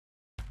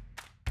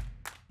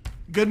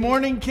Good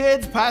morning,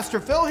 kids. Pastor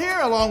Phil here,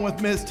 along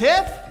with Miss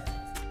Tiff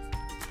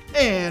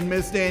and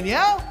Miss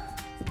Danielle.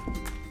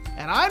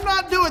 And I'm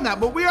not doing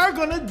that, but we are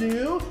going to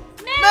do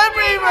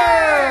Memory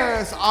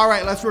Verse. All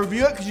right, let's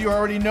review it because you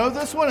already know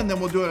this one, and then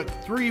we'll do it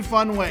 3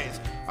 fun ways.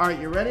 All right,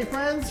 you ready,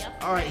 friends?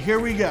 Yep. All right, here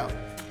we go.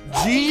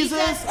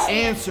 Jesus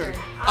answered,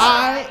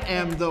 I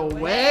am the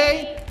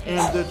way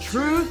and the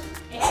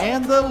truth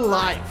and the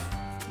life.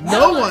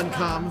 No one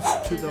comes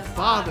to the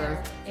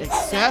Father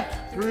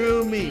except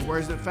through me. Where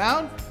is it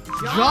found?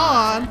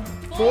 John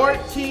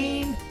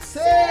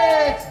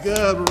 14:6.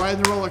 Good, we're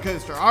riding the roller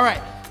coaster. All right,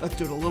 let's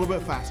do it a little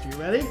bit faster. You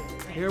ready?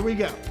 Here we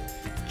go.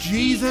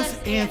 Jesus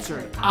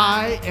answered,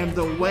 I am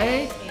the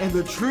way and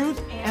the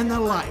truth and the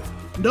life.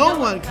 No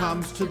one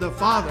comes to the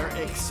Father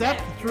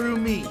except through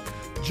me.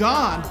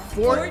 John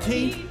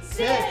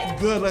 14:6.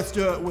 Good, let's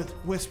do it with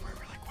whisper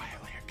really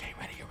quietly. Okay,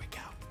 ready? Here we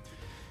go.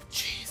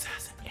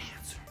 Jesus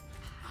answered,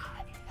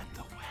 I am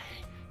the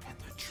way and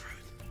the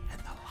truth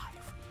and the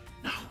life.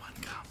 No one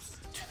comes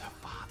to the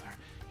Father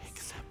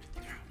except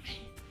through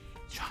me.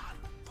 John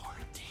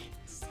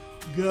 14:6.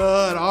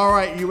 Good, all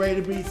right, you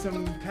ready to be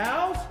some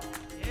cows?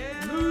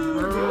 Yeah.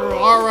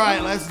 All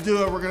right, let's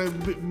do it. We're going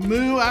to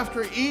moo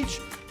after each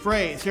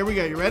phrase. Here we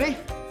go. You ready?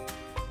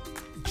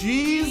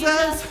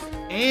 Jesus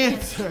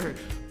answered,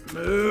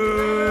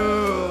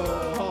 moo.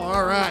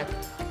 All right.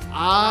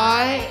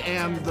 I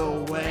am the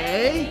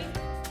way,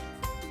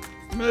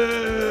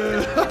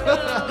 moo.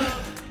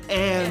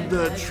 And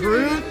the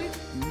truth,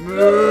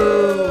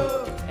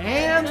 moo.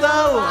 And the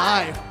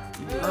life,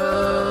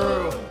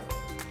 moo.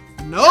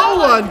 No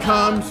one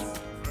comes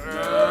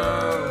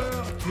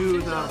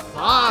to the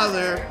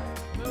Father,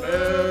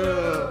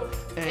 moo,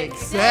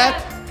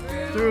 except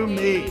through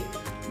me.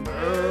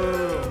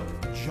 Moo.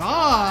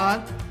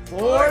 John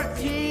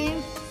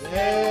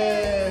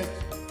 14:6.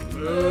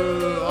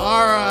 Moo.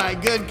 All right,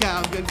 good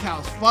cows, good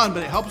cows. Fun,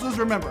 but it helps us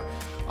remember.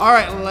 All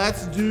right,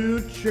 let's do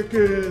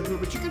chickens.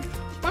 Chicken.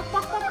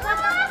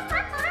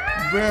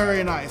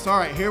 Very nice. All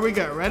right, here we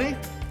go. Ready?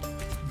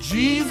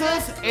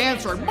 Jesus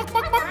answered,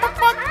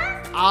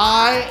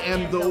 I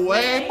am the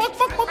way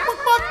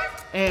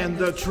and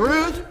the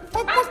truth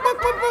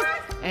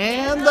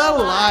and the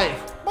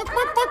life.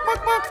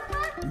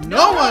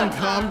 No one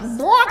comes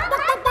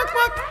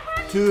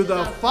to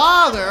the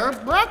Father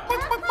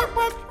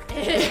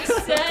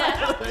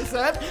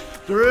except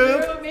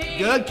through me.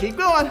 Good, keep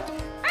going.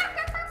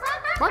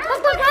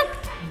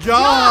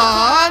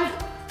 John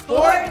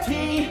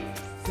 14:6.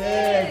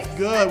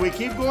 Good, we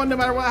keep going no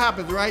matter what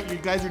happens, right? You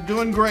guys are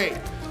doing great.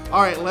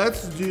 All right,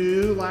 let's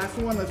do last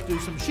one. Let's do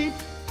some sheep.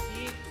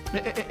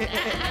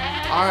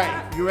 All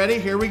right, you ready?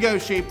 Here we go,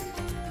 sheep.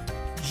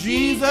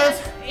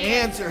 Jesus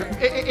answered,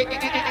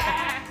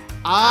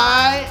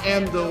 I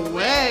am the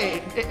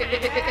way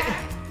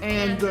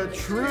and the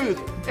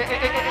truth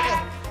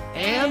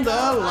and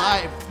the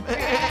life.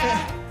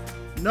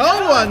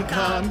 No one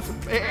comes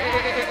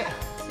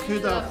to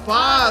the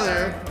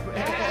Father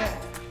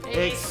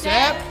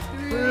except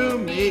through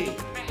me.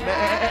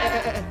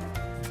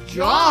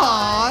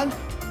 John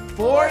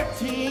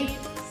 14:6.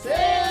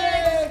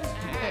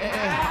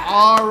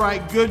 All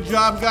right, good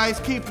job, guys.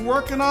 Keep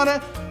working on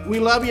it. We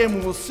love you,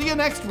 and we'll see you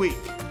next week.